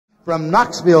From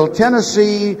Knoxville,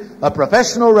 Tennessee, a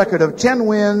professional record of 10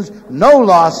 wins, no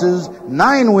losses,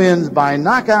 9 wins by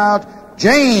knockout,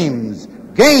 James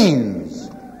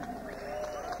Gaines.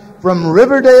 From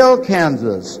Riverdale,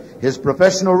 Kansas, his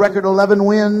professional record 11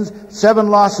 wins, 7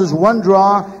 losses, 1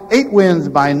 draw, 8 wins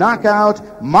by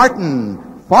knockout,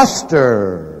 Martin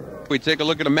Foster. We take a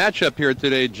look at a matchup here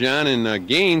today, John, and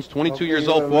Gaines, 22 years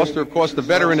old. Foster, of course, the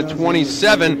veteran at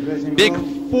 27. Big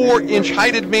 4-inch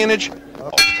height advantage.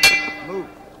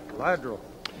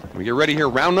 We get ready here.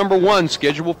 Round number 1,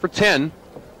 scheduled for 10.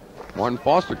 Martin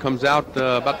Foster comes out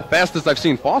about the fastest I've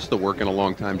seen Foster work in a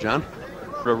long time, John.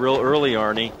 Real early,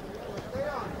 Arnie.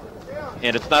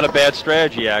 And it's not a bad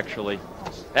strategy, actually.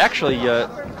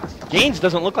 Gaines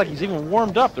doesn't look like he's even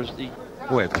warmed up.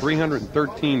 Boy, at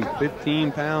 313,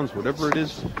 15 pounds, whatever it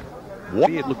is,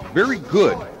 it looked very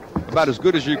good, about as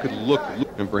good as you could look.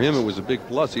 And for him, it was a big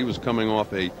plus. He was coming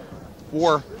off a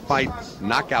 4-fight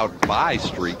knockout bye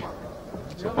streak,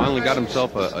 so finally got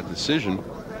himself a decision.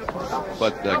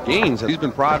 But Gaines, he's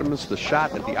been promised the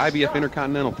shot at the IBF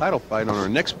Intercontinental title fight on our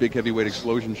next big heavyweight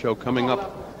explosion show coming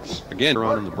up again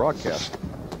on in the broadcast.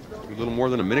 A little more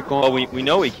than a minute gone. Well, we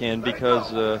know he can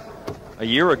because a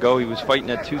year ago, he was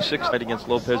fighting at 260 against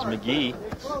Lopez McGee.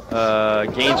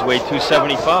 Gaines weighed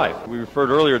 275. We referred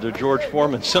earlier to George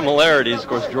Foreman's similarities. Of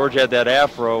course, George had that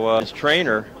afro. His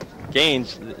trainer,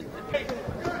 Gaines.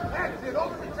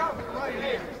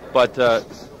 But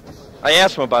I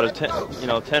asked him about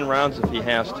 10 rounds if he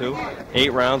has to,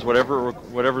 8 rounds, whatever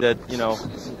that,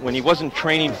 when he wasn't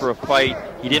training for a fight,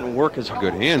 he didn't work as hard.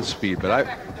 Good hand speed, but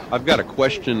I've got to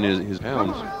question his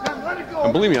pounds.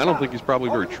 And believe me, I don't think he's probably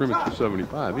very trim at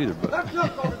 275 either,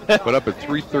 but up at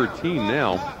 313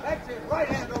 now.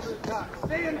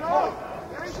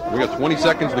 We got 20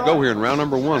 seconds to go here in round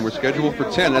number 1. We're scheduled for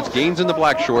 10. That's Gaines in the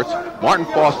black shorts, Martin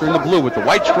Foster in the blue with the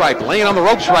white stripe, laying on the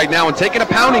ropes right now and taking a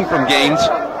pounding from Gaines.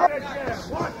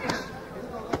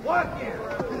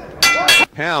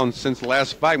 Pounds since the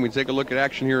last fight. We take a look at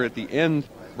action here at the end,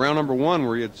 round number 1,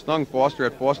 where he had stung Foster,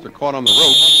 had Foster caught on the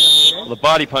ropes. Well, the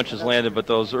body punches landed, but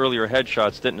those earlier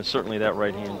headshots didn't, and certainly that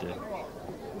right hand did.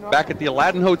 Back at the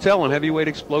Aladdin Hotel on Heavyweight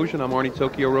Explosion, I'm Arnie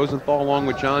Tokyo Rosenthal along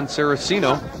with John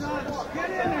Saraceno.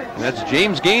 And that's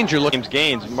James Gaines you're looking. James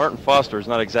Gaines. Martin Foster is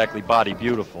not exactly body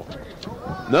beautiful.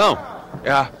 No.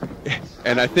 Yeah.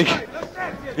 And I think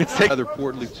it's taking another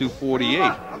portly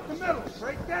 248.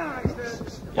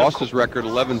 Foster's record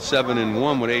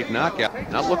 11-7-1 with 8 knockouts.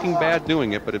 Not looking bad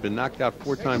doing it, but had been knocked out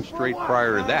 4 times straight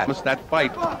prior to that. Missed that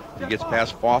fight. He gets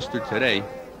past Foster today.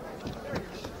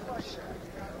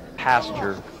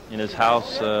 Pasture in his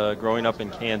house growing up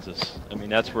in Kansas. I mean,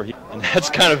 that's where that's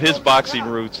kind of his boxing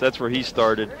roots. That's where he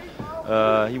started.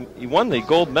 He won the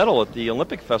gold medal at the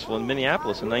Olympic Festival in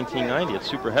Minneapolis in 1990 at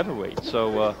super heavyweight.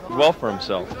 So well for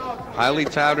himself. Highly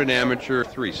touted amateur.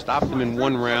 3 stopped him in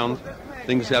 1 round.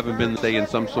 Things haven't been, say, in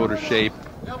some sort of shape.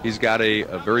 He's got a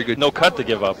very good... No cut to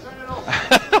give up.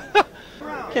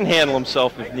 Can handle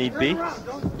himself if need be.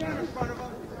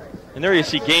 And there you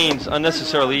see Gaines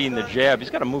unnecessarily eating the jab. He's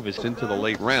got to move his... Into the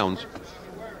late rounds.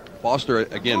 Foster,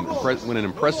 again, won an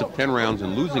impressive 10 rounds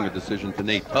and losing a decision to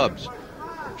Nate Tubbs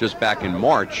just back in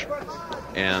March.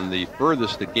 And the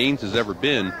furthest that Gaines has ever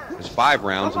been is 5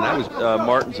 rounds, and that was...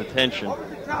 Martin's attention.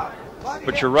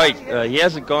 But you're right, he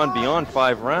hasn't gone beyond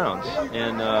 5 rounds,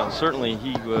 and certainly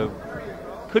he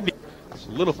could be. There's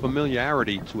a little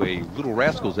familiarity to a Little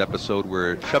Rascals episode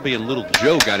where Chubby and Little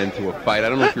Joe got into a fight. I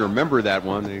don't know if you remember that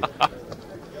one.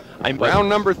 Round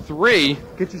number 3.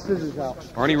 Get your scissors out.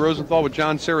 Arnie Rosenthal with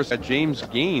John Saraceno. James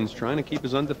Gaines trying to keep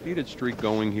his undefeated streak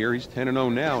going here. He's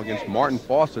 10-0 now against Martin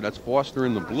Foster. That's Foster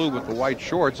in the blue with the white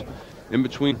shorts. In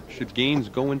between, should Gaines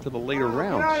go into the later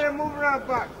rounds?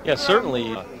 Yeah,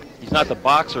 certainly. He's not the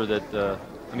boxer that, I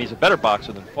mean, he's a better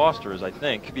boxer than Foster is, I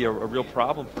think. Could be a real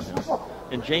problem for him.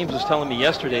 And James was telling me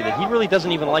yesterday that he really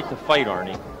doesn't even like to fight,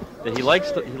 Arnie. That he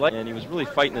likes to, and he was really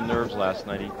fighting the nerves last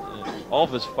night. All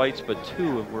of his fights but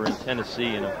 2 were in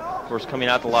Tennessee, and of course coming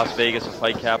out to Las Vegas to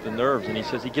fight cap the nerves. And he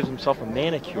says he gives himself a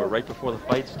manicure right before the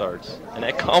fight starts, and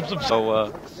that calms him.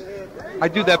 So I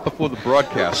do that before the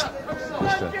broadcast,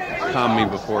 just to calm me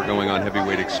before going on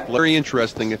Heavyweight Explosion. Very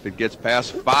interesting if it gets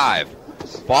past 5.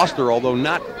 Foster, although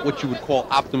not what you would call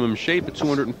optimum shape at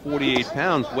 248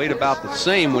 pounds, weighed about the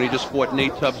same when he just fought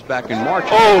Nate Tubbs back in March.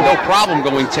 Oh, no problem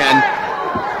going 10.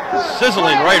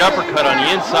 Sizzling right uppercut on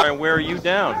the inside and wear you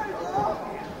down.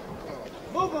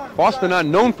 Foster not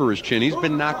known for his chin. He's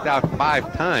been knocked out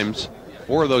 5 times.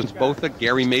 4 of those, both at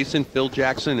Gary Mason, Phil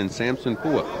Jackson, and Samson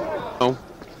Pua.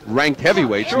 Ranked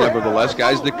heavyweights, nevertheless,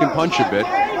 guys that can punch a bit.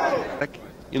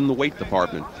 In the weight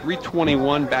department,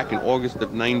 321 back in August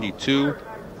of '92.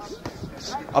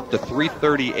 up to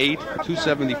 338,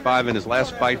 275 in his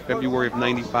last fight, February of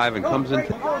 '95, and comes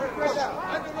into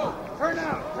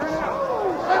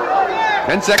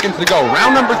 10 seconds to go.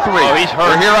 Round number 3. Oh, he's hurt.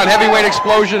 We're here on Heavyweight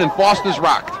Explosion, and Foster's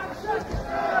rocked.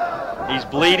 He's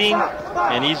bleeding,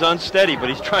 and he's unsteady, but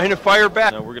he's trying to fire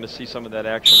back. Now we're going to see some of that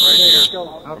action right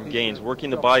here from Gaines, working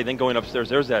the body, then going upstairs.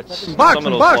 There's that. Some of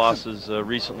those losses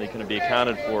recently going to be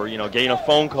accounted for. You know, getting a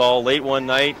phone call late one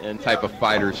night and type of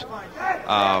fighters.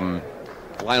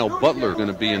 Lionel Butler going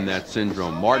to be in that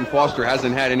syndrome. Martin Foster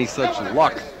hasn't had any such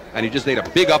luck, and he just ate a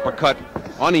big uppercut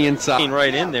on the inside.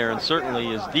 Right in there, and certainly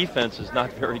his defense is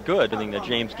not very good. I think that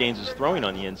James Gaines is throwing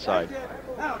on the inside.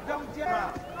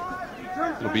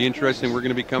 It'll be interesting. We're going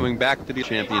to be coming back to the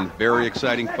champion. Very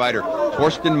exciting fighter.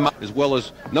 Torsten, as well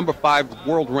as number 5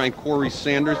 world-ranked Corey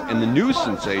Sanders, and the new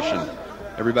sensation.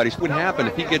 Everybody's what would happen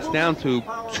if he gets down to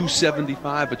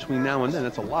 275 between now and then.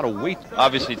 That's a lot of weight.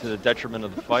 Obviously to the detriment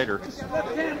of the fighter,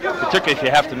 particularly if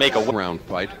you have to make a round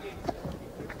fight.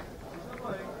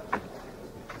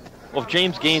 Well, if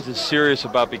James Gaines is serious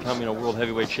about becoming a world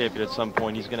heavyweight champion at some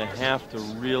point, he's going to have to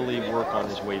really work on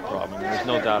his weight problem. There's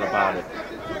no doubt about it.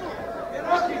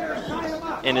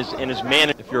 And his man,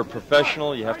 if you're a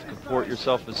professional, you have to comport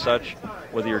yourself as such,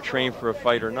 whether you're trained for a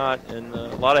fight or not. And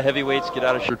a lot of heavyweights get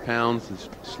out of shape. Pounds is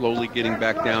slowly getting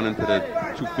back down into the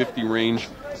 250 range.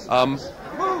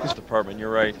 This department,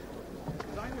 you're right.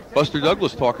 Buster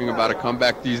Douglas talking about a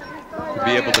comeback to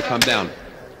be able to come down.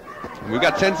 And we've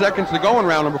got 10 seconds to go in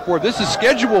round number 4. This is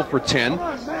scheduled for 10. You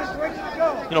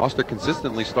know, Foster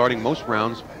consistently starting most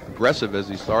rounds aggressive as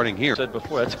he's starting here. Said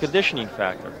before, that's a conditioning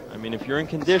factor. I mean, if you're in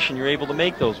condition, you're able to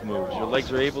make those moves. Your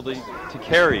legs are able to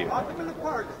carry you.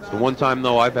 The one time,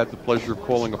 though, I've had the pleasure of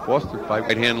calling a Foster fight,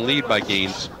 right-hand lead by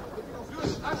Gaines.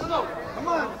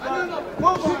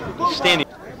 Standing.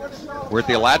 We're at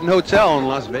the Aladdin Hotel in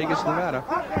Las Vegas, Nevada.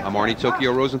 I'm Arnie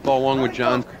Tokyo Rosenthal along with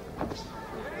John.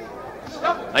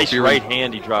 Nice right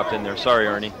hand he dropped in there. Sorry,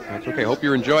 Arnie. That's okay. Hope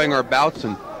you're enjoying our bouts.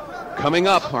 And coming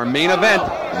up, our main event,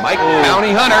 Mike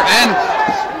County Hunter. And,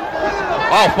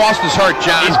 oh, Foster's hurt,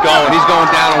 John. He's going. He's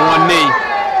going down on one knee.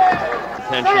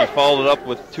 Attention, he followed it up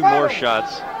with 2 more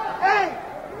shots.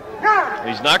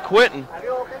 He's not quitting.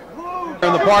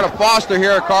 On the part of Foster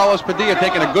here, Carlos Padilla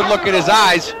taking a good look at his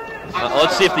eyes.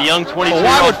 Let's see if the young 22-year-old well,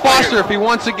 why would Foster, if he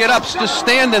wants to get up, just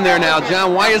stand in there now,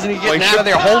 John? Why isn't he getting out of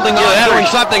there, holding on, doing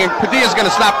something, and Padilla's going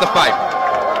to stop the fight?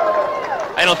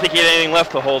 I don't think he had anything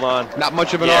left to hold on. Not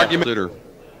much of an argument.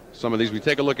 Some of these, we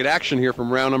take a look at action here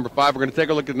from round number 5. We're going to take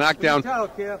a look at knockdown.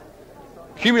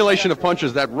 Accumulation of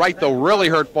punches. That right, though, really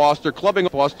hurt Foster. Clubbing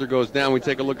Foster goes down. We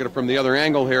take a look at it from the other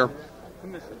angle here.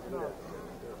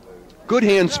 Good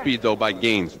hand speed, though, by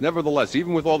Gaines. Nevertheless,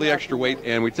 even with all the extra weight,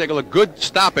 and we take a look. Good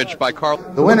stoppage by Carl.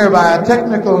 The winner by a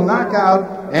technical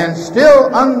knockout, and still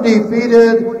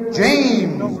undefeated,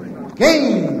 James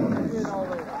Gaines.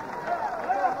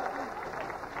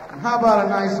 And how about a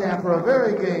nice hand for a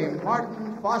very game,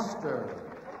 Martin Foster.